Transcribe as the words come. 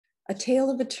A Tale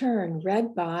of a Tern,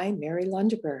 read by Mary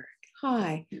Lundeberg.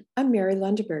 Hi, I'm Mary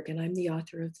Lundeberg, and I'm the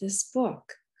author of this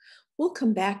book. We'll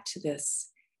come back to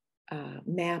this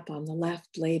map on the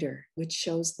left later, which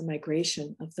shows the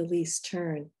migration of the least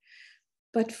tern.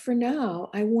 But for now,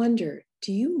 I wonder,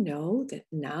 do you know that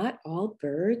not all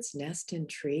birds nest in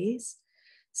trees?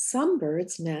 Some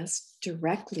birds nest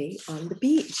directly on the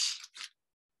beach.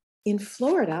 In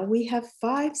Florida, we have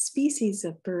 5 species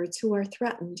of birds who are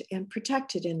threatened and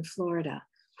protected in Florida,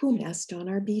 who nest on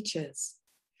our beaches.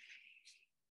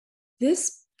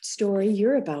 This story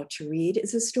you're about to read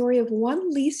is a story of one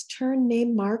least tern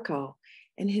named Marco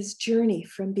and his journey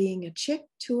from being a chick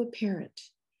to a parent.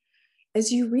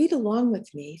 As you read along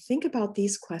with me, think about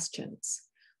these questions.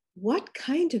 What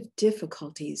kind of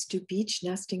difficulties do beach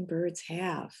nesting birds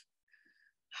have?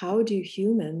 How do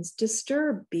humans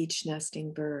disturb beach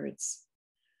nesting birds?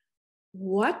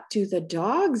 What do the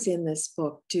dogs in this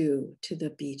book do to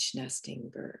the beach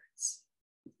nesting birds?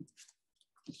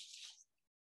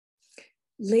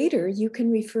 Later, you can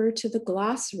refer to the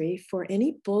glossary for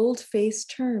any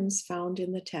bold-faced terms found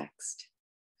in the text.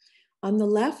 On the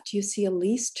left, you see a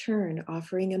least tern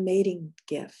offering a mating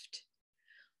gift.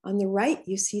 On the right,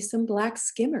 you see some black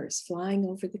skimmers flying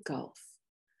over the Gulf.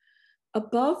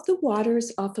 Above the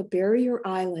waters off a barrier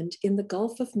island in the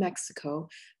Gulf of Mexico,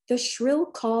 the shrill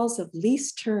calls of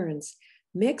least terns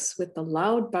mix with the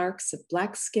loud barks of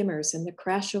black skimmers and the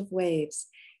crash of waves,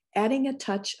 adding a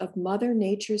touch of Mother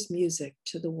Nature's music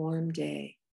to the warm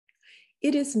day.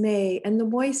 It is May, and the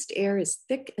moist air is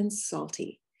thick and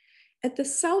salty. At the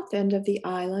south end of the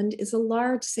island is a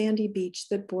large sandy beach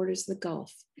that borders the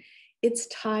Gulf, its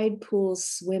tide pools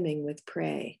swimming with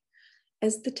prey.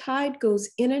 As the tide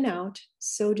goes in and out,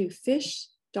 so do fish,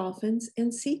 dolphins,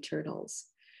 and sea turtles.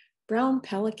 Brown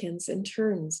pelicans and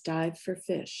terns dive for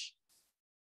fish.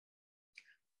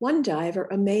 One diver,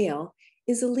 a male,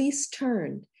 is a least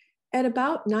tern, at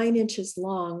about 9 inches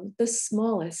long, the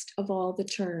smallest of all the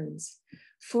terns.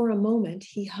 For a moment,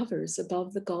 he hovers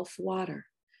above the Gulf water.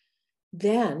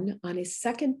 Then, on his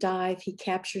second dive, he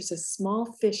captures a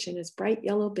small fish in his bright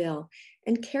yellow bill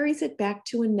and carries it back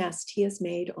to a nest he has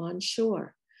made on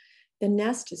shore. The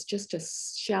nest is just a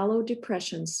shallow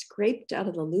depression scraped out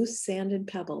of the loose sand and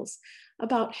pebbles,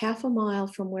 about half a mile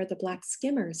from where the black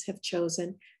skimmers have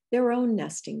chosen their own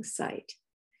nesting site.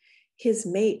 His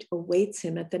mate awaits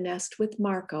him at the nest with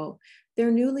Marco,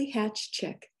 their newly hatched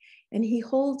chick, and he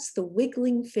holds the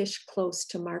wiggling fish close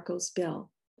to Marco's bill.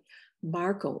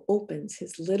 Marco opens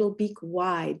his little beak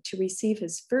wide to receive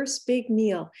his first big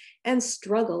meal and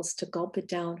struggles to gulp it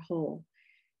down whole.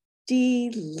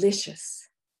 Delicious.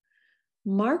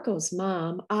 Marco's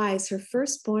mom eyes her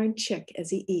firstborn chick as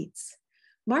he eats.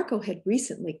 Marco had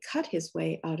recently cut his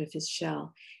way out of his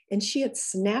shell, and she had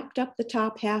snapped up the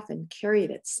top half and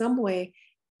carried it some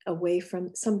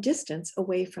distance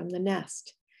away from the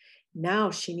nest. Now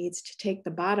she needs to take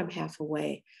the bottom half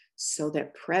away, so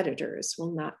that predators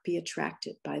will not be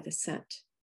attracted by the scent.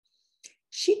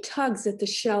 She tugs at the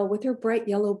shell with her bright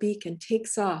yellow beak and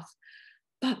takes off,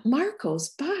 but Marco's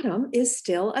bottom is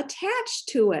still attached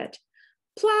to it.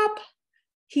 Plop!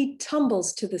 He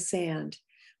tumbles to the sand,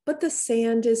 but the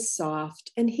sand is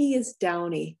soft and he is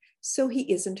downy, so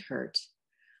he isn't hurt.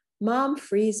 Mom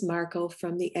frees Marco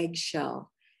from the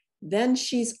eggshell. Then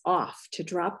she's off to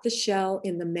drop the shell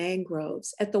in the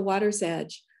mangroves at the water's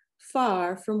edge,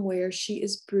 far from where she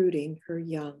is brooding her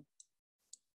young.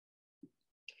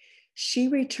 She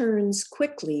returns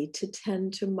quickly to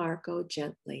tend to Marco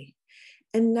gently,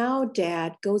 and now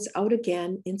Dad goes out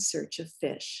again in search of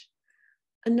fish.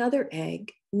 Another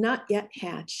egg, not yet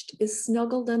hatched, is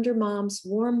snuggled under Mom's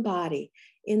warm body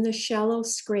in the shallow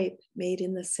scrape made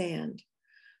in the sand.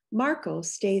 Marco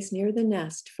stays near the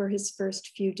nest for his first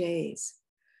few days.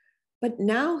 But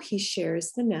now he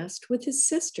shares the nest with his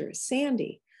sister,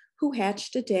 Sandy, who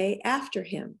hatched a day after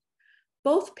him.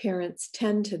 Both parents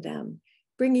tend to them,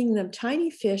 bringing them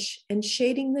tiny fish and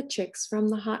shading the chicks from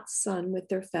the hot sun with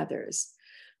their feathers.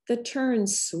 The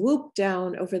terns swoop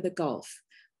down over the Gulf,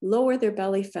 lower their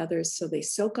belly feathers so they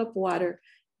soak up water,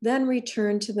 then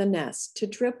return to the nest to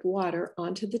drip water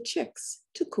onto the chicks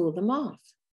to cool them off.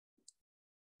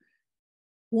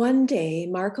 One day,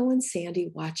 Marco and Sandy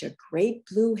watch a great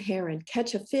blue heron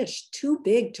catch a fish too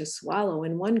big to swallow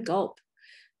in one gulp.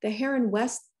 The heron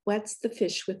wets the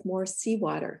fish with more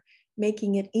seawater,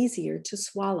 making it easier to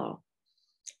swallow.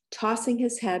 Tossing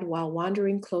his head while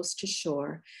wandering close to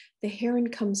shore, the heron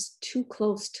comes too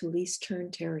close to least tern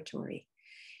territory.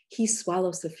 He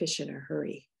swallows the fish in a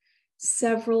hurry.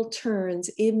 Several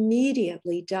terns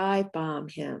immediately dive bomb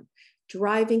him,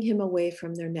 driving him away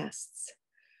from their nests.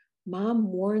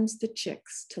 Mom warns the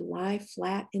chicks to lie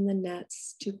flat in the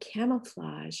nets to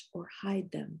camouflage or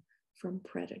hide them from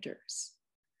predators.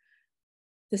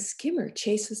 The skimmer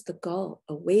chases the gull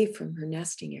away from her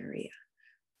nesting area.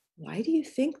 Why do you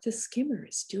think the skimmer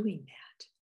is doing that?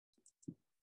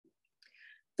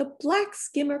 The black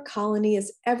skimmer colony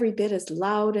is every bit as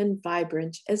loud and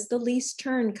vibrant as the least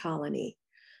tern colony.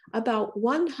 About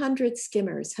 100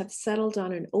 skimmers have settled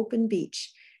on an open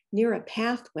beach near a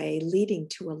pathway leading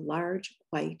to a large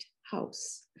white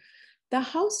house. The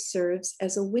house serves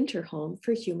as a winter home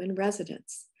for human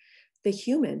residents. The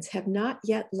humans have not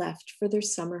yet left for their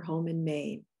summer home in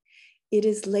Maine. It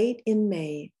is late in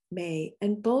May,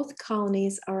 and both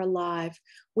colonies are alive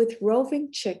with roving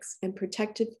chicks and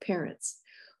protective parents,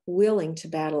 willing to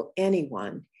battle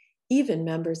anyone, even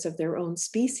members of their own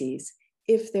species,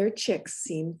 if their chicks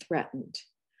seem threatened.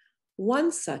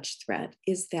 One such threat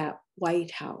is that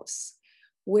White House,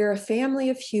 where a family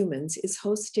of humans is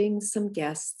hosting some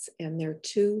guests and their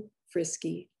 2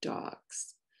 frisky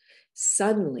dogs.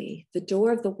 Suddenly, the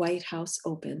door of the White House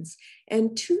opens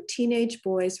and 2 teenage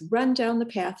boys run down the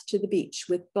path to the beach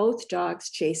with both dogs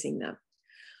chasing them.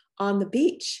 On the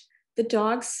beach, the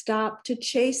dogs stop to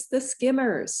chase the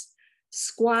skimmers,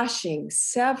 squashing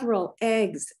several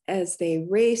eggs as they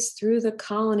race through the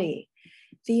colony.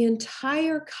 The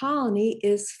entire colony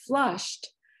is flushed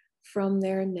from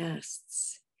their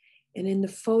nests. And in the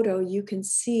photo, you can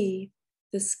see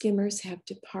the skimmers have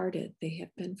departed. They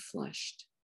have been flushed.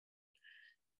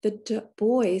 The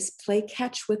boys play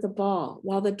catch with a ball,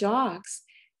 while the dogs,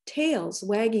 tails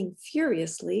wagging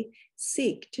furiously,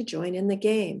 seek to join in the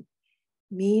game.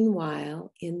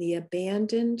 Meanwhile, in the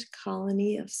abandoned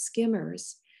colony of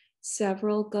skimmers,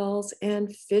 several gulls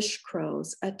and fish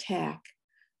crows attack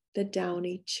the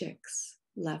downy chicks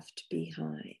left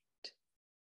behind.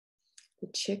 The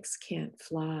chicks can't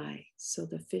fly, so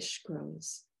the fish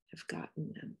crows have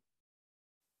gotten them.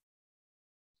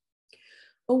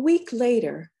 A week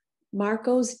later,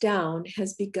 Marco's down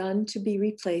has begun to be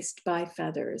replaced by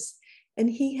feathers, and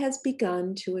he has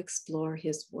begun to explore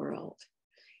his world.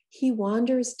 He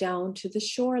wanders down to the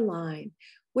shoreline,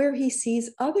 where he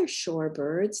sees other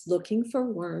shorebirds looking for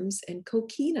worms and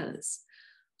coquinas.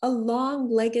 A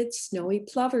long-legged snowy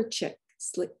plover chick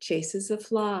chases a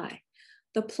fly.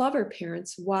 The plover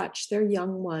parents watch their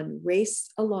young one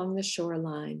race along the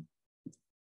shoreline.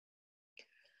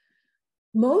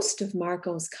 Most of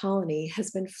Marco's colony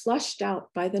has been flushed out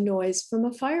by the noise from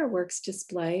a fireworks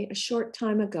display a short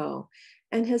time ago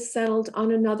and has settled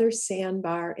on another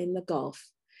sandbar in the Gulf,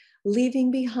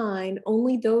 leaving behind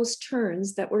only those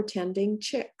terns that were tending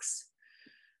chicks.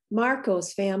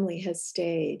 Marco's family has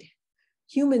stayed.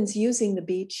 Humans using the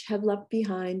beach have left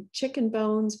behind chicken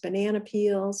bones, banana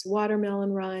peels,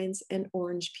 watermelon rinds, and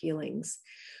orange peelings,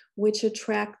 which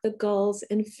attract the gulls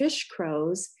and fish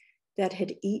crows that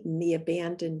had eaten the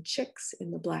abandoned chicks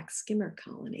in the black skimmer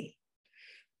colony.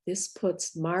 This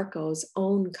puts Marco's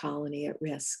own colony at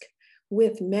risk,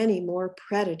 with many more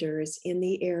predators in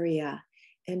the area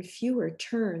and fewer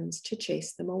terns to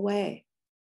chase them away.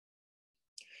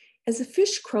 As a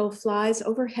fish crow flies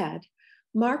overhead,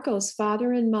 Marco's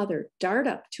father and mother dart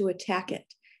up to attack it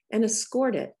and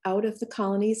escort it out of the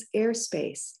colony's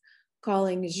airspace,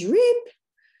 calling zreep,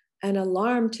 an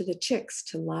alarm to the chicks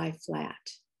to lie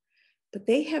flat. But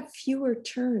they have fewer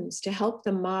terns to help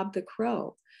them mob the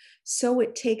crow, so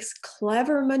it takes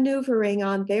clever maneuvering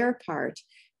on their part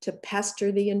to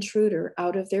pester the intruder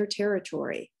out of their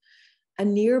territory. A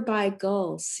nearby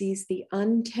gull sees the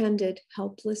untended,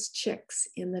 helpless chicks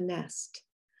in the nest.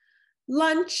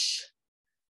 Lunch!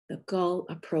 The gull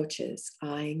approaches,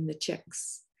 eyeing the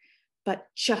chicks. But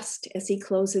just as he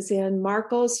closes in,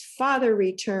 Marco's father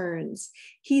returns.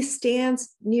 He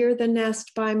stands near the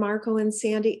nest by Marco and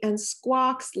Sandy and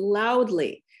squawks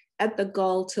loudly at the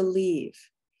gull to leave.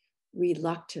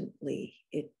 Reluctantly,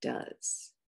 it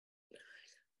does.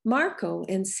 Marco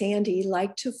and Sandy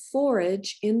like to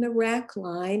forage in the rack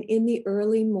line in the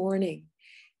early morning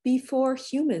before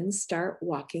humans start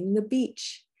walking the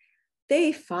beach.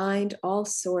 They find all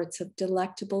sorts of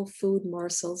delectable food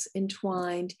morsels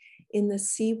entwined in the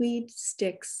seaweed,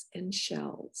 sticks, and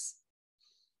shells.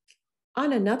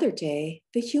 On another day,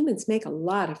 the humans make a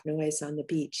lot of noise on the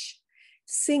beach,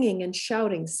 singing and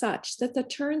shouting such that the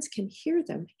terns can hear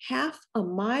them half a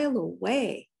mile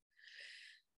away.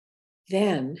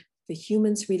 Then the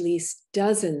humans release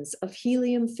dozens of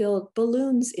helium-filled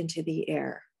balloons into the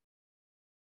air.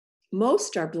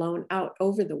 Most are blown out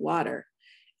over the water,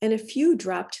 and a few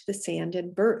drop to the sand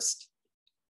and burst.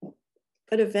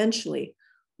 But eventually,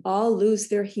 all lose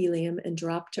their helium and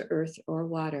drop to earth or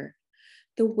water.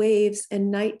 The waves and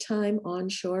nighttime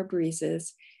onshore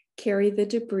breezes carry the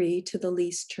debris to the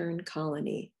least tern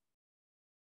colony.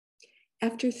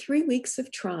 After 3 weeks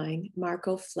of trying,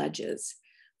 Marco fledges,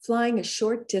 flying a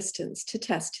short distance to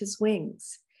test his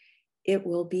wings. It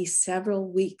will be several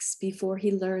weeks before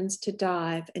he learns to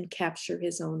dive and capture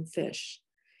his own fish.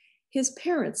 His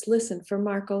parents listen for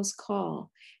Marco's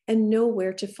call and know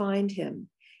where to find him,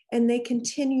 and they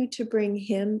continue to bring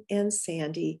him and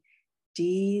Sandy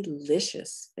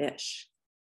delicious fish.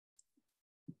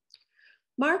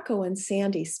 Marco and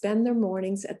Sandy spend their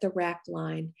mornings at the rack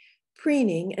line,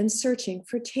 preening and searching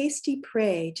for tasty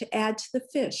prey to add to the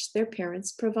fish their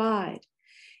parents provide.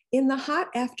 In the hot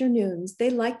afternoons, they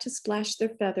like to splash their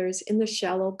feathers in the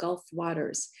shallow Gulf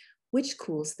waters, which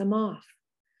cools them off.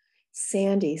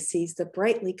 Sandy sees the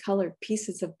brightly colored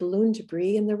pieces of balloon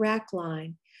debris in the rack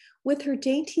line. With her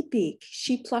dainty beak,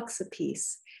 she plucks a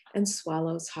piece and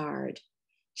swallows hard.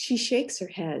 She shakes her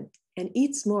head and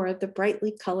eats more of the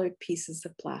brightly colored pieces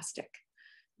of plastic.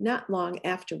 Not long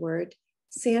afterward,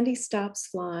 Sandy stops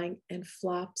flying and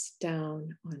flops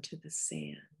down onto the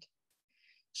sand.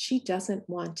 She doesn't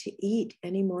want to eat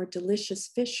any more delicious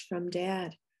fish from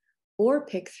Dad or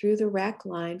pick through the rack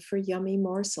line for yummy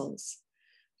morsels.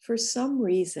 For some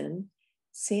reason,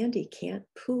 Sandy can't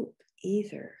poop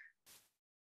either.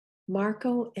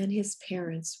 Marco and his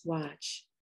parents watch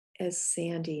as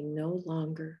Sandy no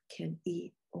longer can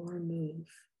eat or move.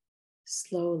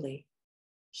 Slowly,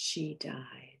 she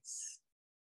dies.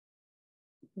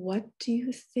 What do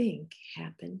you think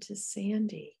happened to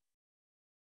Sandy?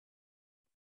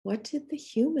 What did the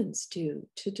humans do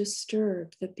to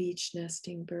disturb the beach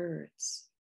nesting birds?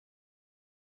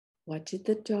 What did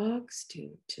the dogs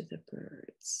do to the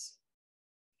birds?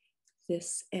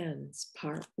 This ends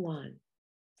part 1.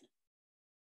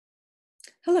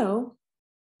 Hello,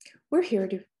 we're here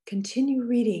to continue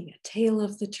reading A Tale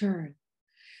of the Tern.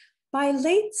 By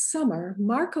late summer,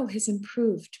 Marco has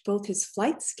improved both his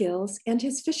flight skills and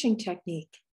his fishing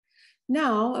technique.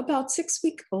 Now, about 6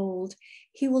 weeks old,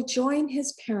 he will join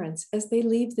his parents as they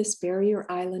leave this barrier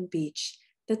island beach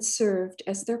that served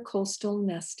as their coastal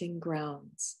nesting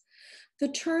grounds. The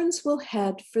terns will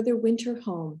head for their winter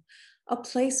home, a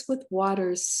place with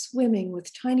waters swimming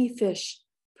with tiny fish,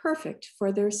 perfect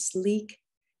for their sleek,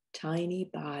 tiny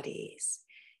bodies.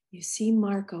 You see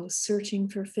Marco searching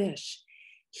for fish.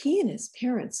 He and his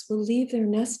parents will leave their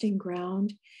nesting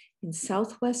ground in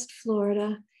Southwest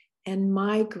Florida and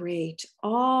migrate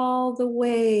all the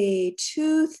way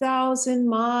 2,000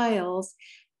 miles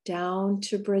down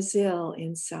to Brazil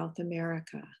in South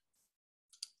America.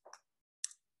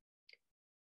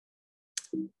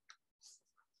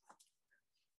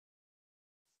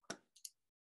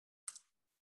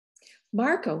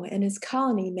 Marco and his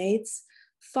colony mates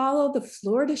follow the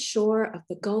Florida shore of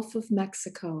the Gulf of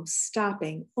Mexico,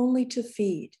 stopping only to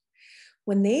feed.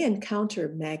 When they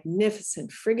encounter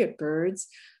magnificent frigate birds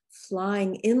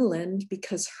flying inland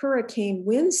because hurricane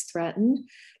winds threaten,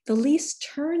 the least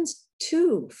terns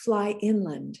too fly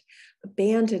inland,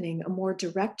 abandoning a more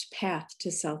direct path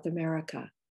to South America.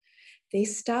 They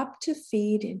stop to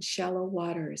feed in shallow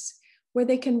waters, where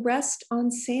they can rest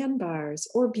on sandbars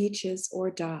or beaches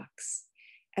or docks.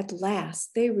 At last,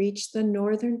 they reach the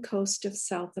northern coast of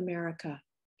South America.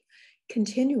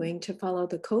 Continuing to follow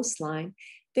the coastline,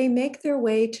 they make their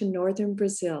way to northern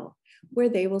Brazil, where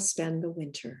they will spend the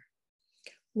winter.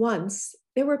 Once,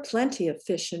 there were plenty of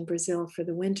fish in Brazil for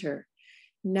the winter.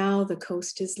 Now the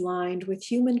coast is lined with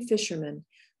human fishermen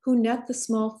who net the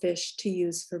small fish to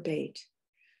use for bait.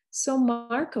 So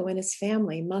Marco and his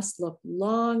family must look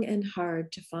long and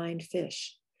hard to find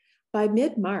fish. By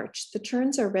mid-March, the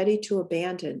terns are ready to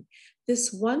abandon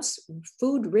this once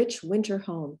food-rich winter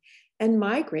home and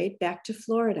migrate back to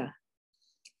Florida.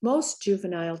 Most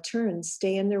juvenile terns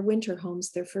stay in their winter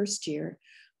homes their first year,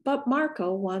 but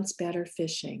Marco wants better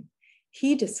fishing.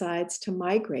 He decides to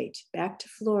migrate back to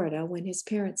Florida when his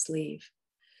parents leave.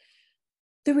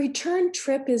 The return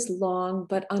trip is long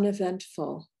but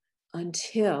uneventful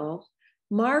until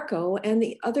Marco and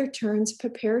the other terns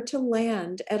prepare to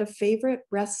land at a favorite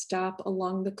rest stop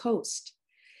along the coast.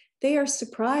 They are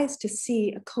surprised to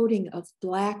see a coating of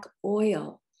black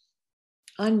oil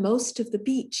on most of the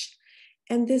beach,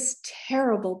 and this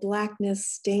terrible blackness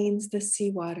stains the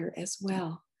seawater as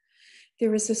well.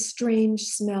 There is a strange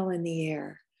smell in the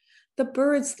air. The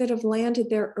birds that have landed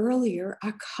there earlier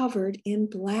are covered in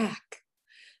black.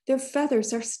 Their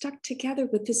feathers are stuck together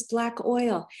with this black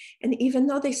oil, and even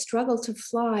though they struggle to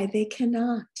fly, they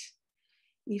cannot.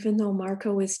 Even though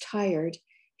Marco is tired,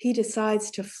 he decides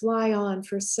to fly on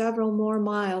for several more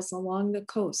miles along the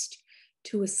coast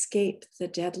to escape the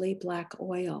deadly black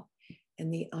oil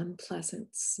and the unpleasant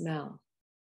smell.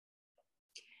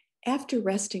 After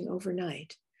resting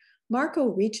overnight, Marco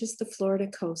reaches the Florida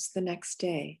coast the next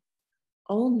day,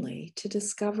 only to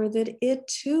discover that it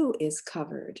too is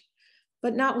covered,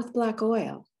 but not with black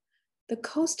oil. The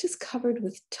coast is covered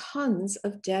with tons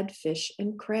of dead fish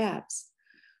and crabs.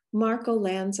 Marco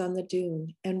lands on the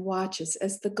dune and watches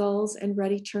as the gulls and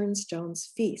ruddy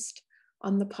turnstones feast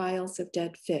on the piles of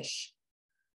dead fish.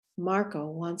 Marco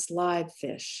wants live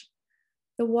fish.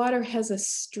 The water has a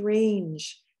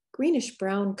strange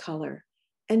greenish-brown color,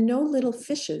 and no little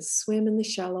fishes swim in the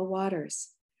shallow waters.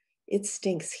 It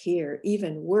stinks here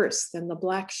even worse than the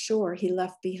black shore he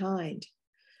left behind.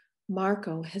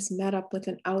 Marco has met up with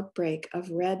an outbreak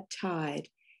of red tide,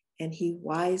 and he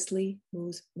wisely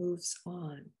moves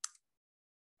on.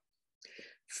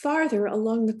 Farther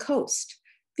along the coast,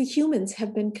 the humans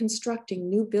have been constructing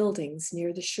new buildings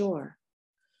near the shore.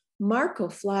 Marco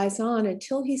flies on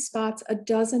until he spots a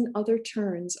dozen other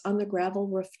terns on the gravel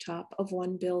rooftop of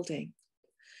one building.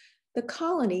 The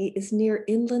colony is near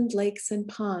inland lakes and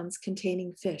ponds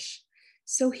containing fish,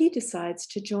 so he decides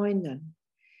to join them.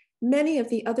 Many of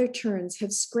the other terns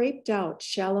have scraped out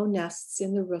shallow nests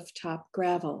in the rooftop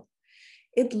gravel.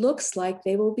 It looks like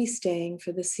they will be staying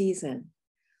for the season.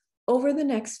 Over the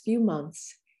next few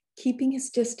months, keeping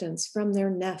his distance from their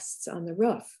nests on the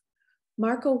roof,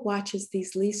 Marco watches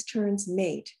these least terns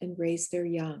mate and raise their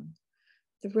young.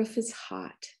 The roof is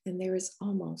hot and there is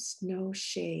almost no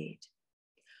shade.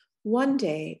 One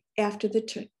day, after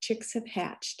the chicks have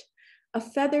hatched, a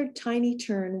feathered tiny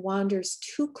tern wanders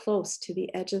too close to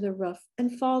the edge of the roof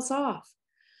and falls off.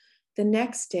 The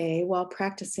next day, while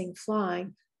practicing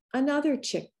flying, another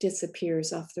chick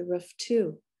disappears off the roof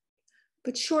too.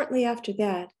 But shortly after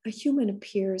that, a human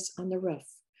appears on the roof,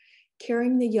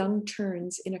 carrying the young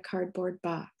terns in a cardboard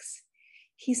box.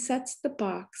 He sets the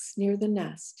box near the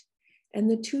nest, and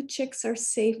the two chicks are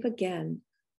safe again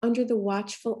under the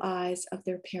watchful eyes of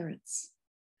their parents.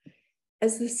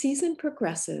 As the season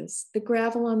progresses, the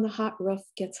gravel on the hot roof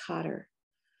gets hotter.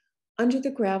 Under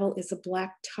the gravel is a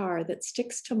black tar that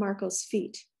sticks to Marco's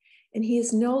feet, and he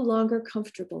is no longer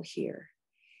comfortable here.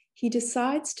 He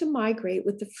decides to migrate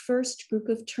with the first group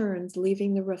of terns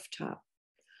leaving the rooftop.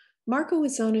 Marco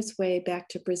is on his way back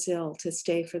to Brazil to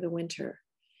stay for the winter.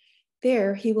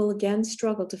 There, he will again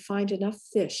struggle to find enough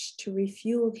fish to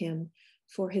refuel him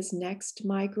for his next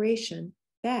migration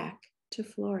back to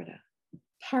Florida.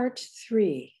 Part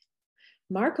 3.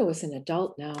 Marco is an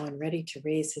adult now and ready to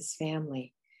raise his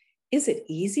family. Is it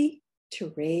easy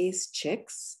to raise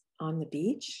chicks on the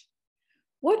beach?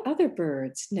 What other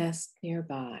birds nest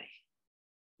nearby?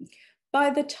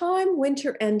 By the time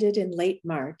winter ended in late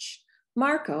March,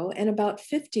 Marco and about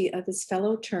 50 of his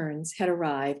fellow terns had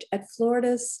arrived at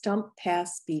Florida's Stump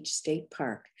Pass Beach State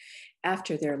Park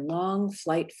after their long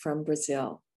flight from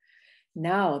Brazil.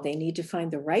 Now they need to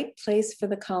find the right place for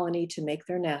the colony to make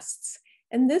their nests,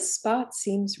 and this spot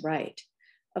seems right.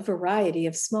 A variety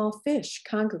of small fish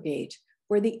congregate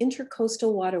where the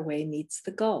intercoastal waterway meets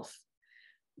the Gulf.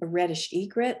 A reddish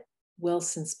egret,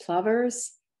 Wilson's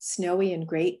plovers, snowy and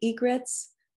gray egrets,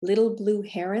 little blue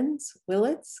herons,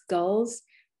 willets, gulls,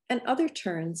 and other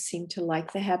terns seem to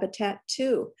like the habitat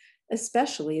too,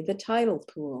 especially the tidal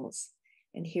pools.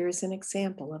 And here's an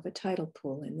example of a tidal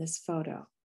pool in this photo.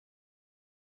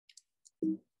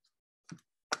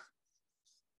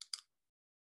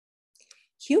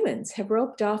 Humans have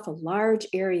roped off a large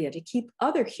area to keep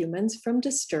other humans from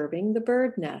disturbing the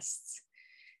bird nests.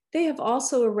 They have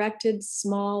also erected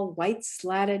small white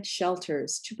slatted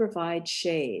shelters to provide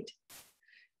shade.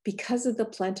 Because of the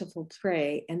plentiful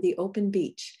prey and the open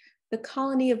beach, the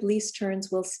colony of least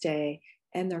terns will stay,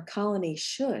 and their colony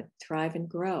should thrive and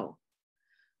grow.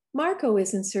 Marco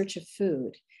is in search of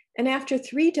food, and after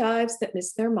 3 dives that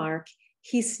miss their mark,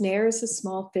 he snares a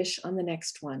small fish on the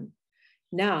next one.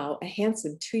 Now, a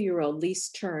handsome 2-year-old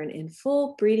least tern in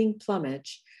full breeding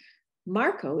plumage,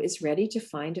 Marco is ready to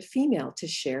find a female to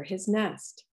share his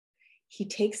nest. He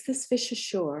takes this fish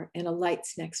ashore and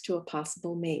alights next to a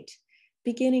possible mate,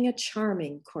 beginning a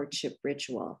charming courtship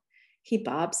ritual. He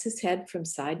bobs his head from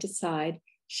side to side,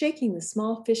 shaking the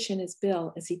small fish in his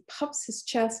bill as he puffs his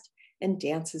chest and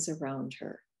dances around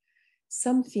her.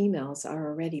 Some females are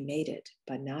already mated,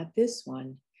 but not this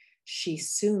one. She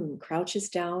soon crouches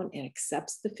down and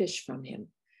accepts the fish from him.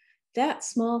 That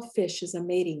small fish is a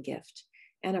mating gift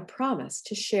and a promise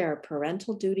to share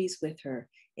parental duties with her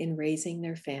in raising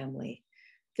their family.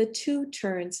 The 2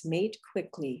 terns mate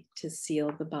quickly to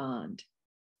seal the bond.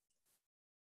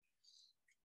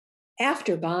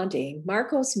 After bonding,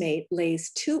 Marco's mate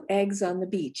lays 2 eggs on the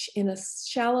beach in a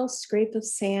shallow scrape of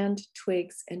sand,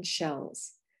 twigs, and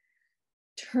shells.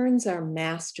 Terns are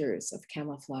masters of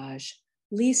camouflage.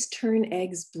 Least tern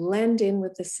eggs blend in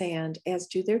with the sand, as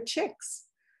do their chicks.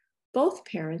 Both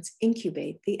parents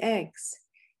incubate the eggs.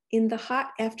 In the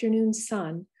hot afternoon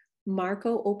sun,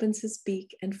 Marco opens his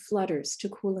beak and flutters to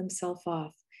cool himself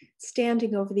off,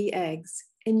 standing over the eggs,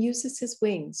 and uses his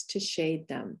wings to shade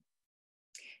them.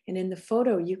 And in the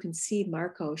photo, you can see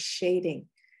Marco shading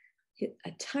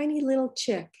a tiny little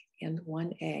chick and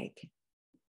one egg.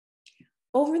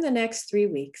 Over the next 3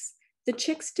 weeks, the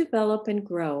chicks develop and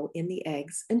grow in the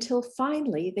eggs until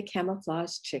finally the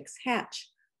camouflage chicks hatch,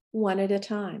 one at a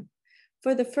time.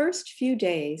 For the first few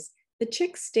days, the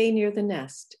chicks stay near the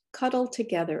nest, cuddled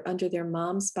together under their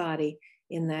mom's body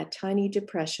in that tiny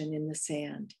depression in the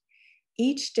sand.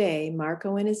 Each day,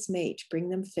 Marco and his mate bring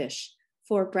them fish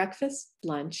for breakfast,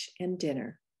 lunch, and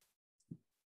dinner.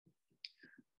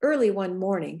 Early one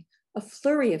morning, a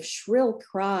flurry of shrill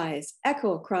cries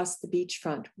echo across the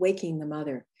beachfront, waking the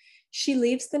mother. She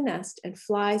leaves the nest and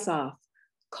flies off,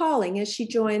 calling as she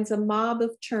joins a mob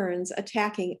of terns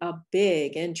attacking a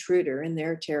big intruder in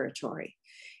their territory.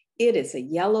 It is a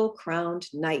yellow-crowned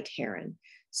night heron,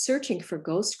 searching for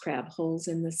ghost crab holes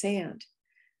in the sand.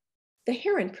 The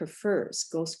heron prefers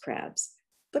ghost crabs,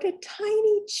 but a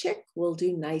tiny chick will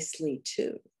do nicely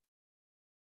too.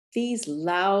 These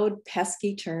loud,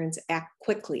 pesky terns act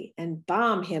quickly and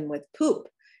bomb him with poop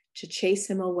to chase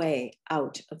him away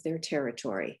out of their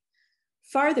territory.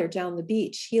 Farther down the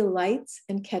beach, he alights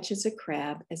and catches a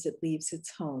crab as it leaves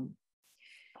its home.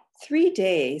 3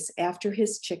 days after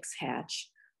his chicks hatch,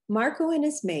 Marco and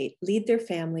his mate lead their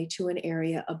family to an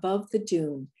area above the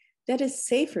dune that is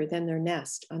safer than their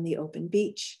nest on the open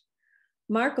beach.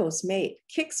 Marco's mate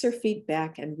kicks her feet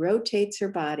back and rotates her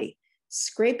body,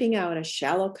 scraping out a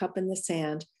shallow cup in the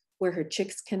sand where her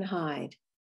chicks can hide.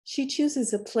 She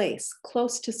chooses a place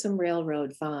close to some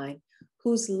railroad vine,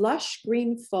 whose lush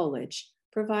green foliage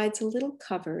provides a little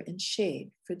cover and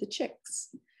shade for the chicks.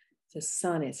 The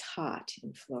sun is hot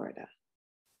in Florida.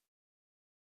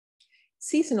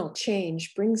 Seasonal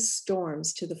change brings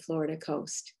storms to the Florida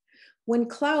coast. When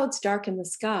clouds darken the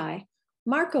sky,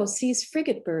 Marco sees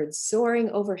frigate birds soaring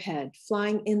overhead,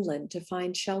 flying inland to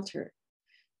find shelter.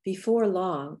 Before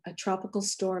long, a tropical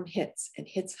storm hits and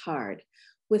hits hard,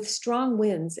 with strong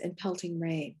winds and pelting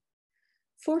rain.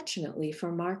 Fortunately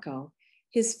for Marco,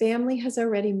 his family has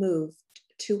already moved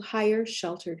to higher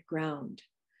sheltered ground.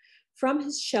 From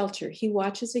his shelter, he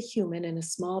watches a human in a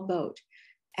small boat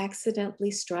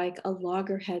accidentally strike a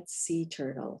loggerhead sea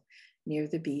turtle near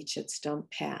the beach at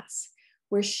Stump Pass,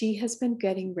 where she has been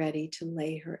getting ready to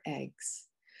lay her eggs.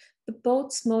 The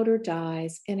boat's motor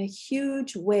dies and a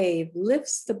huge wave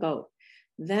lifts the boat,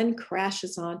 then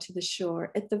crashes onto the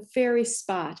shore at the very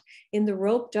spot in the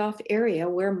roped off area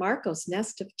where Marco's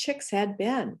nest of chicks had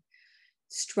been.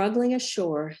 Struggling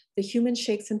ashore, the human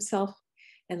shakes himself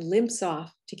and limps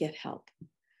off to get help.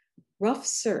 Rough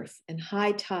surf and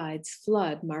high tides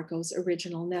flood Marco's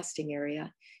original nesting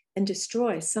area and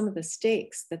destroy some of the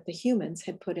stakes that the humans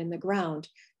had put in the ground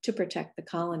to protect the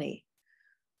colony.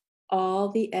 All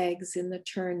the eggs in the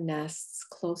tern nests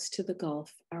close to the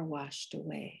Gulf are washed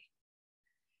away.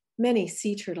 Many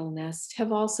sea turtle nests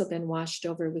have also been washed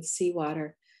over with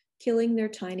seawater, killing their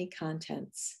tiny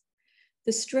contents.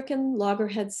 The stricken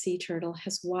loggerhead sea turtle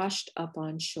has washed up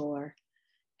on shore.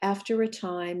 After a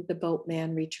time, the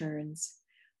boatman returns.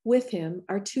 With him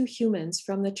are 2 humans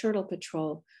from the Turtle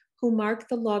Patrol who mark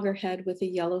the loggerhead with a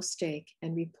yellow stake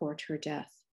and report her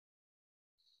death.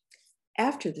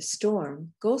 After the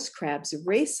storm, ghost crabs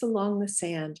race along the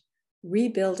sand,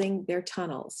 rebuilding their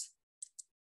tunnels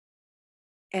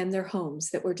and their homes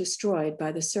that were destroyed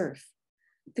by the surf.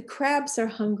 The crabs are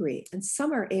hungry, and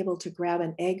some are able to grab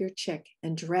an egg or chick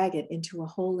and drag it into a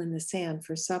hole in the sand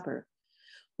for supper.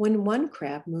 When one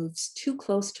crab moves too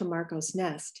close to Marco's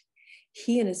nest,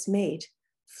 he and his mate,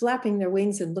 flapping their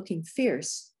wings and looking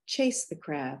fierce, chase the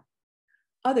crab.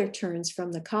 Other terns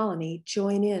from the colony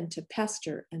join in to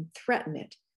pester and threaten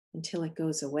it until it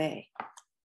goes away.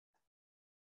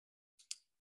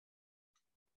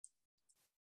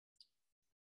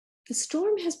 The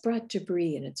storm has brought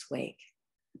debris in its wake.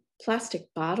 Plastic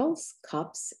bottles,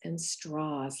 cups, and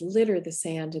straws litter the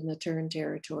sand in the tern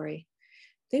territory.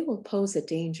 They will pose a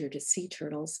danger to sea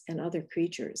turtles and other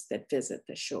creatures that visit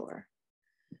the shore.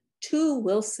 2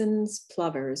 Wilson's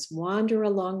plovers wander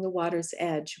along the water's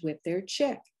edge with their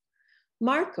chick.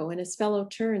 Marco and his fellow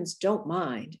terns don't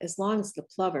mind as long as the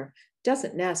plover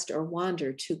doesn't nest or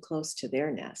wander too close to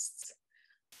their nests.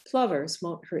 Plovers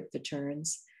won't hurt the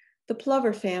terns. The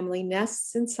plover family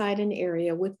nests inside an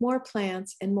area with more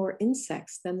plants and more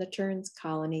insects than the terns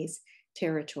colony's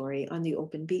territory on the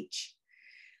open beach.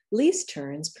 Least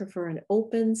terns prefer an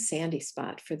open, sandy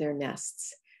spot for their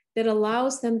nests that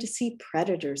allows them to see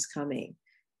predators coming,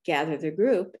 gather the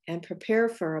group, and prepare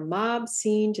for a mob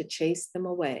scene to chase them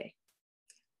away.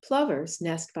 Plovers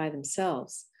nest by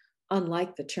themselves,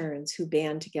 unlike the terns who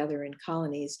band together in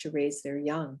colonies to raise their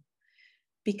young.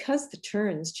 Because the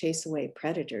terns chase away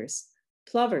predators,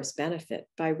 plovers benefit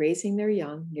by raising their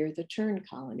young near the tern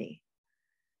colony.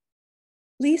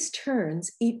 Least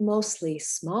terns eat mostly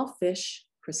small fish,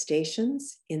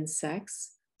 crustaceans,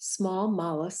 insects, small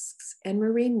mollusks, and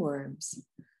marine worms.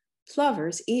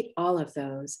 Plovers eat all of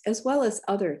those, as well as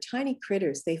other tiny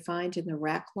critters they find in the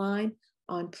rack line,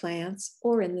 on plants,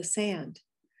 or in the sand.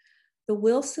 The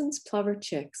Wilson's plover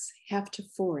chicks have to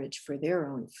forage for their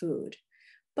own food,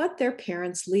 but their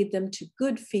parents lead them to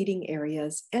good feeding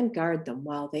areas and guard them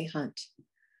while they hunt.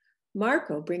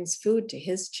 Marco brings food to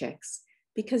his chicks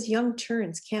because young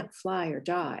terns can't fly or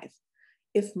dive.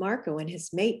 If Marco and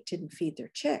his mate didn't feed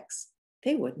their chicks,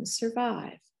 they wouldn't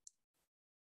survive.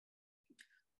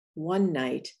 One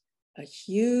night, a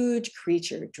huge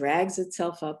creature drags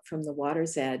itself up from the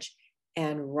water's edge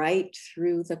and right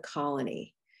through the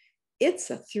colony. It's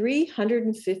a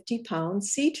 350-pound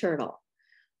sea turtle.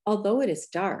 Although it is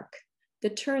dark, the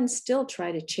terns still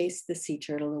try to chase the sea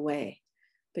turtle away,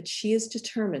 but she is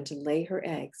determined to lay her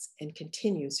eggs and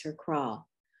continues her crawl.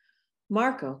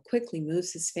 Marco quickly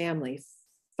moves his family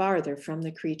farther from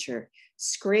the creature,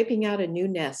 scraping out a new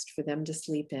nest for them to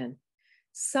sleep in.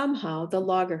 Somehow, the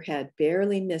loggerhead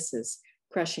barely misses,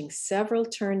 crushing several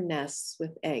tern nests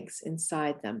with eggs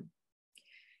inside them.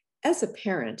 As a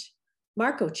parent,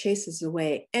 Marco chases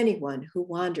away anyone who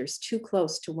wanders too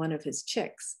close to one of his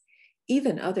chicks,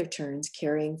 even other terns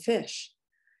carrying fish.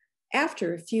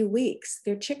 After a few weeks,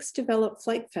 their chicks develop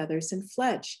flight feathers and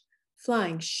fledge,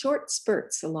 flying short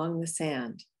spurts along the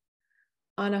sand.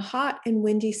 On a hot and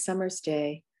windy summer's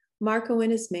day, Marco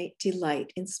and his mate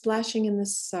delight in splashing in the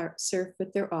surf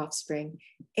with their offspring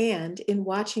and in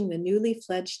watching the newly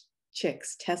fledged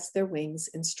chicks test their wings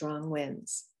in strong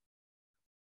winds.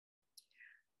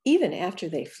 Even after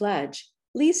they fledge,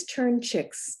 least tern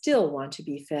chicks still want to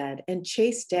be fed and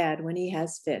chase dad when he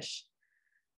has fish.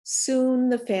 Soon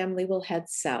the family will head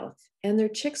south, and their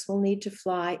chicks will need to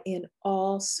fly in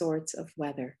all sorts of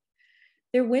weather.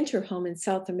 Their winter home in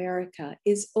South America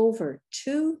is over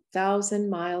 2,000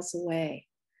 miles away.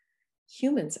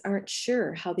 Humans aren't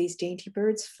sure how these dainty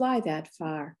birds fly that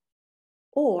far,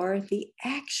 or the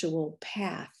actual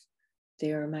path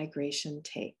their migration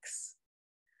takes.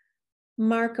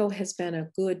 Marco has been a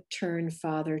good tern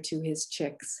father to his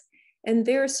chicks, and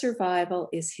their survival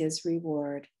is his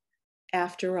reward.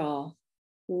 After all,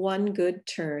 one good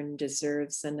tern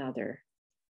deserves another.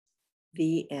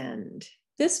 The end.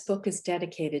 This book is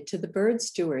dedicated to the bird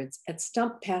stewards at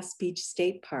Stump Pass Beach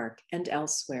State Park and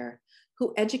elsewhere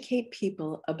who educate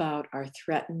people about our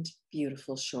threatened,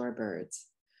 beautiful shorebirds.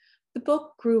 The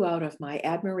book grew out of my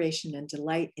admiration and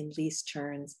delight in least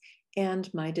terns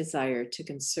and my desire to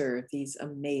conserve these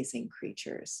amazing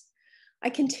creatures. I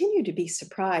continue to be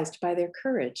surprised by their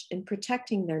courage in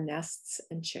protecting their nests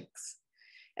and chicks.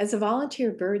 As a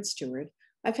volunteer bird steward,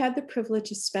 I've had the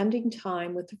privilege of spending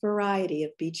time with a variety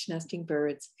of beach nesting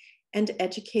birds and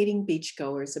educating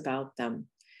beachgoers about them.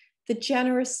 The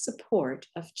generous support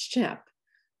of CHNEP,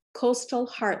 Coastal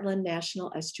Heartland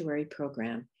National Estuary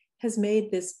Program, has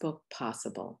made this book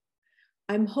possible.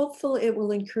 I'm hopeful it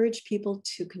will encourage people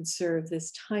to conserve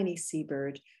this tiny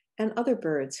seabird and other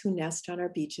birds who nest on our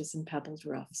beaches and pebbled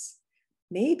roofs.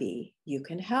 Maybe you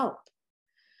can help.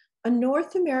 A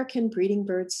North American breeding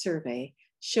bird survey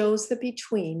shows that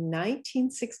between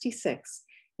 1966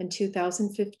 and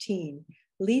 2015,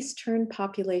 least tern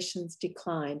populations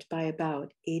declined by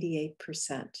about 88%.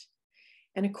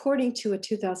 And according to a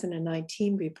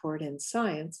 2019 report in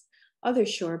Science, other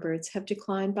shorebirds have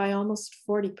declined by almost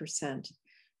 40%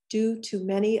 due to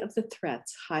many of the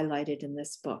threats highlighted in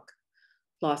this book: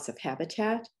 loss of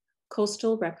habitat,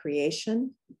 coastal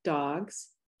recreation, dogs,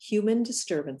 human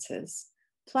disturbances,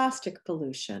 plastic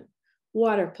pollution,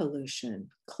 water pollution,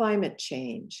 climate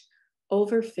change,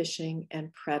 overfishing,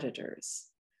 and predators.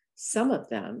 Some of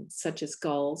them, such as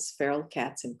gulls, feral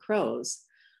cats, and crows,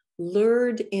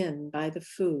 lured in by the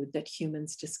food that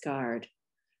humans discard.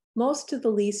 Most of the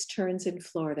least terns in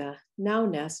Florida now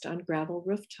nest on gravel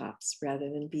rooftops rather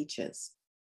than beaches.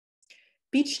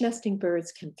 Beach nesting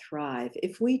birds can thrive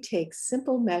if we take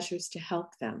simple measures to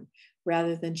help them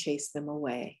rather than chase them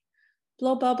away.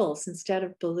 Blow bubbles instead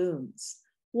of balloons.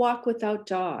 Walk without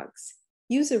dogs.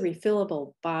 Use a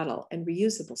refillable bottle and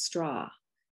reusable straw.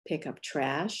 Pick up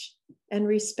trash and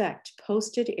respect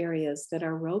posted areas that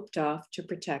are roped off to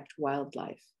protect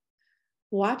wildlife.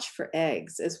 Watch for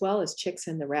eggs as well as chicks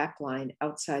in the rack line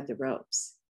outside the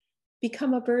ropes.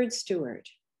 Become a bird steward.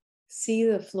 See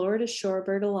the Florida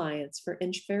Shorebird Alliance for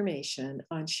information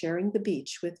on sharing the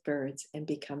beach with birds and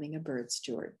becoming a bird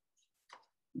steward.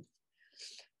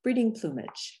 Breeding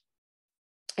plumage.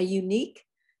 A unique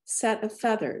set of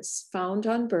feathers found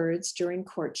on birds during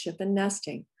courtship and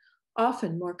nesting,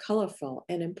 often more colorful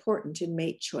and important in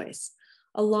mate choice,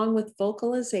 along with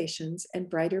vocalizations and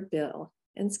brighter bill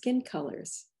and skin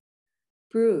colors.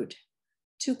 Brood.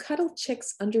 To cuddle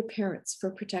chicks under parents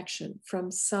for protection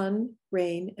from sun,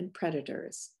 rain, and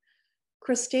predators.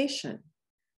 Crustacean.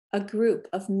 A group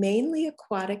of mainly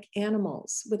aquatic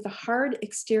animals with a hard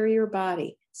exterior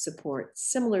body support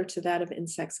similar to that of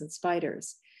insects and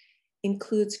spiders.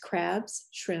 Includes crabs,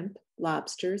 shrimp,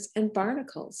 lobsters, and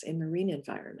barnacles in marine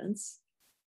environments.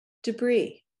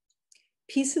 Debris.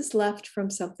 Pieces left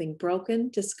from something broken,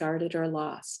 discarded, or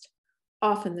lost.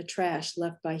 Often the trash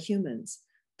left by humans,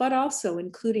 but also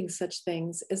including such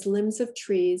things as limbs of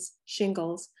trees,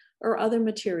 shingles, or other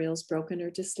materials broken or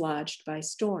dislodged by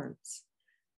storms.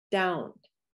 Down.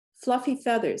 Fluffy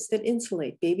feathers that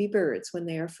insulate baby birds when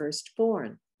they are first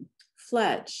born.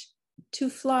 Fledge. To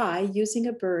fly using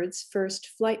a bird's first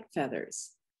flight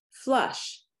feathers.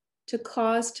 Flush. To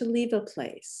cause to leave a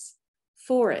place.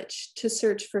 Forage. To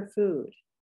search for food.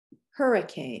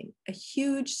 Hurricane, a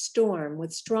huge storm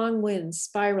with strong winds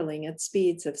spiraling at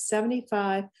speeds of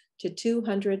 75 to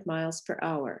 200 miles per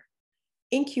hour.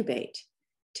 Incubate,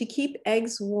 to keep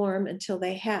eggs warm until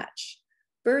they hatch.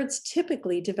 Birds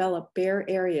typically develop bare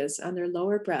areas on their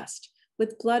lower breast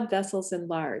with blood vessels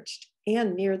enlarged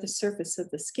and near the surface of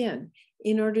the skin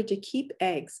in order to keep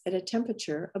eggs at a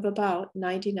temperature of about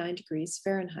 99 degrees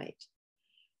Fahrenheit.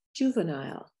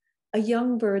 Juvenile, a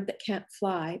young bird that can't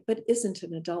fly but isn't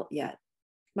an adult yet.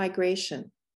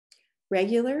 Migration,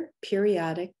 regular,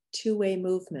 periodic, two-way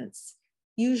movements,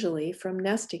 usually from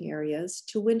nesting areas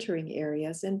to wintering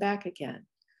areas and back again.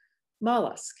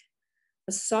 Mollusk,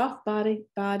 a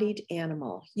soft-bodied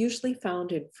animal, usually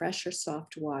found in fresh or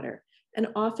soft water, and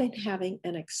often having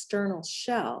an external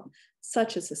shell,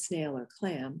 such as a snail or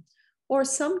clam, or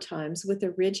sometimes with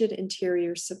a rigid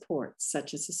interior support,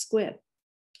 such as a squid.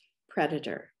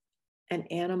 Predator, an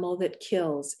animal that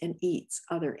kills and eats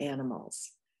other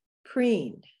animals.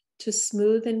 Preen, to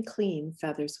smooth and clean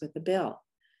feathers with the bill.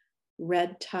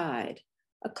 Red tide,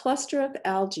 a cluster of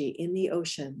algae in the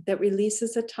ocean that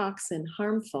releases a toxin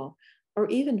harmful or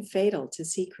even fatal to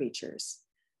sea creatures.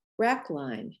 Rack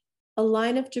line, a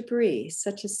line of debris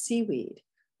such as seaweed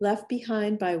left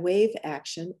behind by wave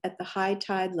action at the high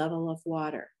tide level of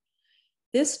water.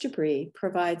 This debris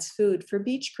provides food for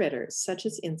beach critters such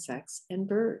as insects and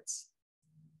birds.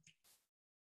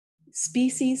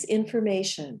 Species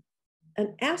information.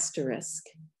 An asterisk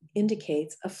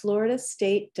indicates a Florida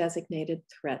state designated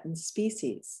threatened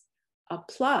species. A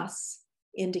plus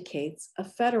indicates a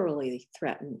federally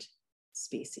threatened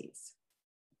species.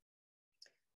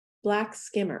 Black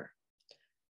skimmer,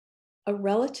 a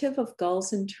relative of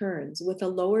gulls and terns with a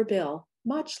lower bill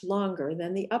much longer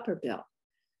than the upper bill.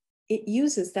 It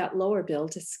uses that lower bill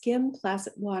to skim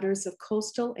placid waters of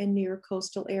coastal and near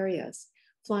coastal areas,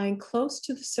 flying close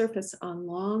to the surface on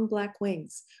long black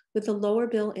wings with the lower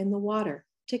bill in the water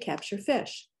to capture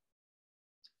fish.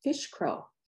 Fish crow,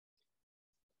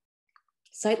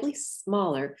 slightly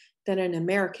smaller than an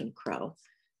American crow.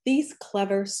 These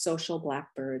clever social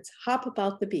blackbirds hop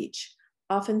about the beach,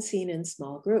 often seen in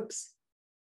small groups.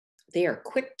 They are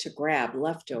quick to grab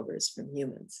leftovers from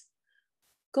humans.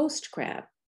 Ghost crab.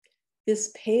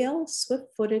 This pale,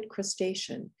 swift-footed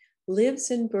crustacean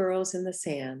lives in burrows in the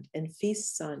sand and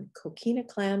feasts on coquina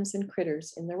clams and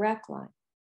critters in the rack line.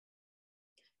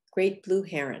 Great blue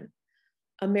heron,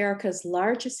 America's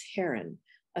largest heron,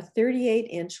 a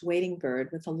 38-inch wading bird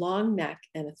with a long neck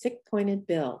and a thick pointed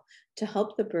bill to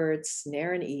help the bird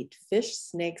snare and eat fish,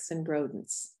 snakes, and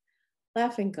rodents.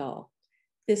 Laughing gull,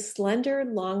 this slender,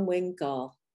 long-winged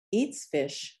gull eats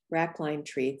fish, rackline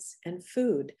treats, and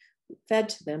food fed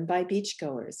to them by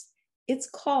beachgoers. Its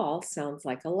call sounds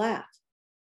like a laugh.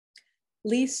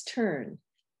 Least tern,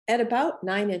 at about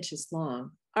 9 inches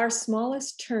long, our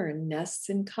smallest tern nests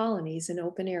in colonies in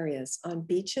open areas on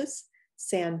beaches,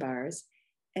 sandbars,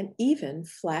 and even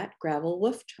flat gravel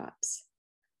rooftops.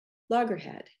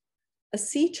 Loggerhead, a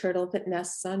sea turtle that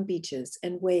nests on beaches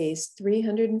and weighs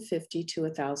 350 to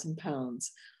 1,000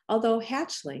 pounds, although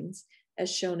hatchlings,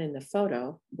 as shown in the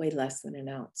photo, weigh less than an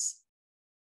ounce.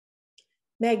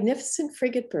 Magnificent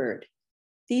frigate bird.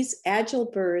 These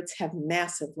agile birds have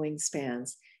massive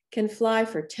wingspans, can fly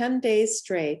for 10 days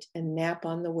straight and nap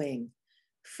on the wing.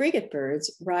 Frigate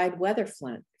birds ride weather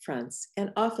fronts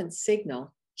and often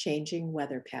signal changing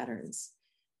weather patterns.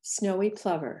 Snowy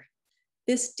plover.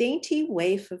 This dainty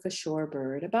waif of a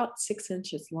shorebird, about 6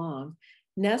 inches long,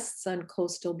 nests on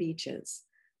coastal beaches.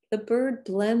 The bird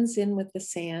blends in with the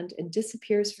sand and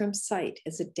disappears from sight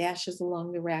as it dashes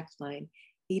along the rackline,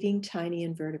 eating tiny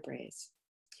invertebrates.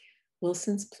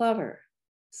 Wilson's plover.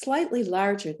 Slightly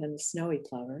larger than the snowy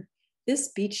plover, this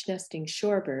beach nesting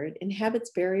shorebird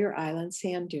inhabits barrier island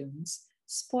sand dunes,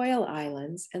 spoil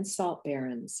islands, and salt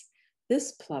barrens.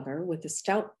 This plover with a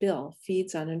stout bill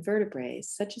feeds on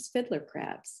invertebrates such as fiddler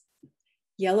crabs.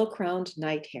 Yellow-crowned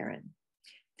night heron.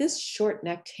 This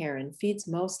short-necked heron feeds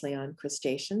mostly on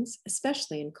crustaceans,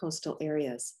 especially in coastal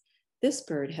areas. This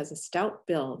bird has a stout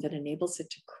bill that enables it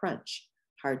to crunch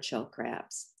hard-shell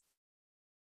crabs.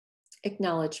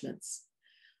 Acknowledgements.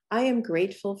 I am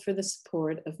grateful for the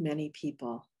support of many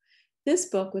people. This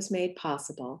book was made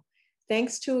possible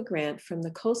thanks to a grant from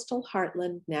the Coastal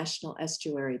Heartland National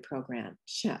Estuary Program,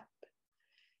 SHEP.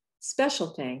 Special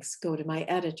thanks go to my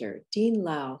editor, Dean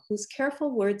Lau, whose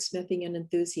careful wordsmithing and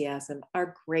enthusiasm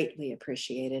are greatly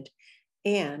appreciated,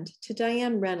 and to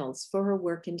Diane Reynolds for her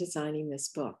work in designing this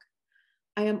book.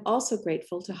 I am also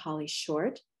grateful to Holly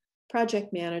Short,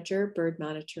 project manager, bird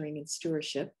monitoring and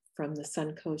stewardship from the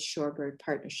Suncoast Shorebird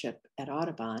Partnership at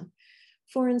Audubon,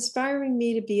 for inspiring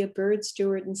me to be a bird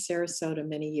steward in Sarasota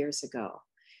many years ago.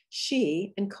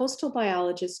 She and coastal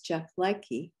biologist Jeff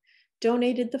Leike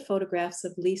donated the photographs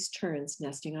of least terns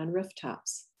nesting on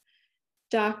rooftops.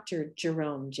 Dr.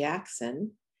 Jerome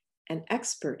Jackson, an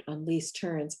expert on least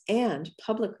terns and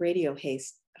public radio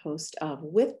host of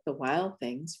With the Wild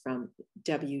Things from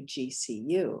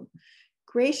WGCU,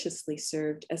 graciously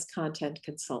served as content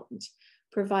consultant,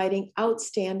 providing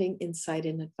outstanding insight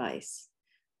and advice.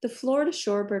 The Florida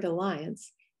Shorebird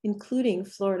Alliance, including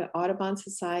Florida Audubon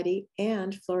Society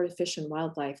and Florida Fish and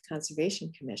Wildlife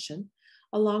Conservation Commission,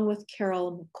 along with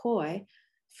Carol McCoy,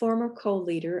 former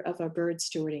co-leader of our bird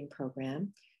stewarding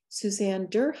program, Suzanne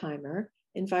Durheimer,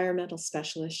 environmental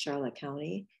specialist, Charlotte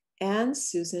County, and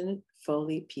Susan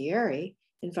Foley-Pieri,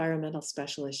 environmental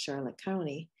specialist, Charlotte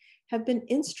County, have been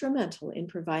instrumental in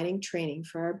providing training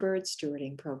for our bird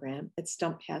stewarding program at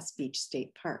Stump Pass Beach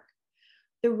State Park.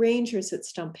 The rangers at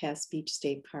Stump Pass Beach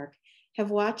State Park have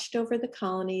watched over the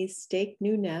colonies, staked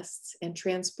new nests, and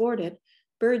transported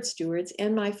bird stewards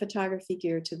and my photography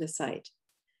gear to the site.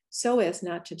 So as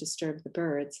not to disturb the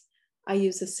birds, I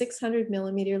use a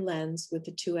 600mm lens with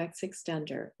a 2x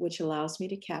extender, which allows me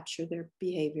to capture their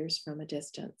behaviors from a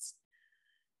distance.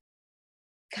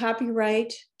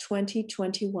 Copyright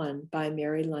 2021 by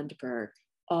Mary Lundberg,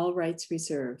 all rights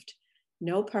reserved.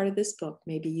 No part of this book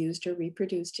may be used or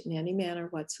reproduced in any manner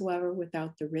whatsoever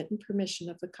without the written permission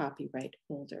of the copyright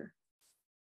holder.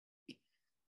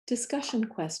 Discussion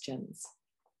questions.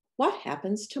 What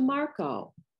happens to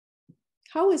Marco?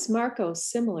 How is Marco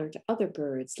similar to other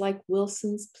birds like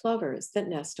Wilson's plovers that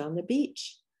nest on the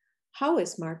beach? How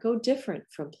is Marco different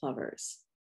from plovers?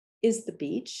 Is the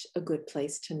beach a good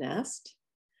place to nest?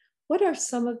 What are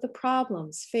some of the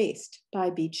problems faced by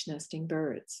beach nesting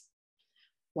birds?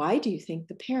 Why do you think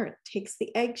the parent takes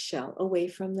the eggshell away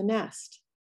from the nest?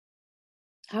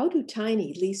 How do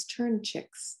tiny least tern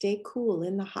chicks stay cool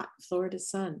in the hot Florida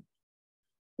sun?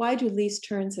 Why do least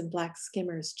terns and black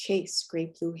skimmers chase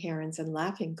great blue herons and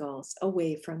laughing gulls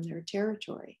away from their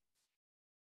territory?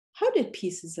 How did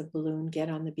pieces of balloon get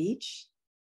on the beach?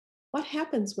 What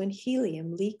happens when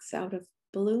helium leaks out of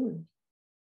balloon?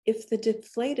 If the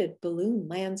deflated balloon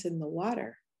lands in the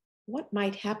water, what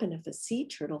might happen if a sea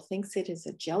turtle thinks it is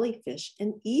a jellyfish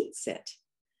and eats it?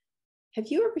 Have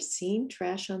you ever seen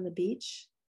trash on the beach?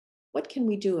 What can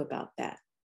we do about that?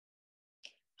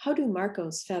 How do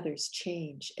Marco's feathers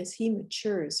change as he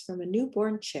matures from a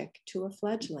newborn chick to a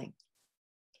fledgling?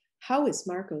 How is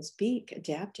Marco's beak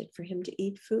adapted for him to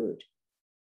eat food?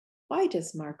 Why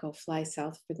does Marco fly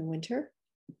south for the winter?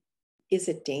 Is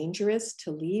it dangerous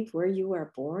to leave where you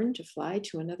are born to fly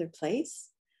to another place?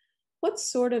 What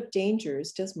sort of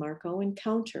dangers does Marco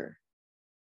encounter?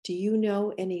 Do you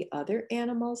know any other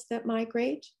animals that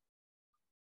migrate?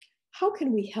 How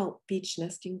can we help beach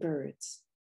nesting birds?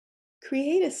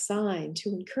 Create a sign to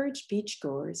encourage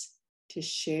beachgoers to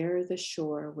share the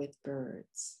shore with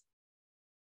birds.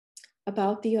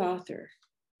 About the author.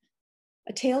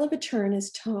 A Tale of a Tern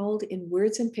is told in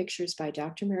words and pictures by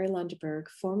Dr. Mary Lundberg,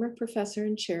 former professor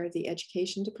and chair of the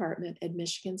Education Department at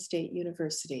Michigan State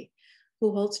University,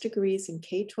 who holds degrees in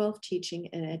K-12 teaching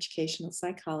and educational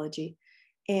psychology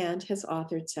and has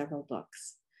authored several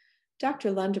books.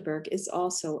 Dr. Lundberg is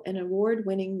also an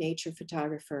award-winning nature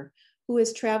photographer who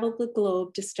has traveled the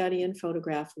globe to study and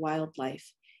photograph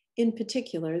wildlife, in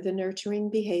particular the nurturing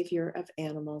behavior of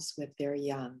animals with their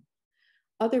young.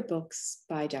 Other books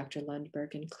by Dr.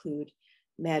 Lundberg include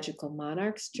Magical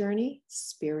Monarch's Journey,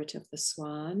 Spirit of the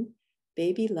Swan,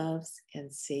 Baby Loves,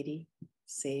 and Sadie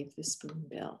Save the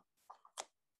Spoonbill.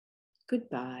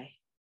 Goodbye.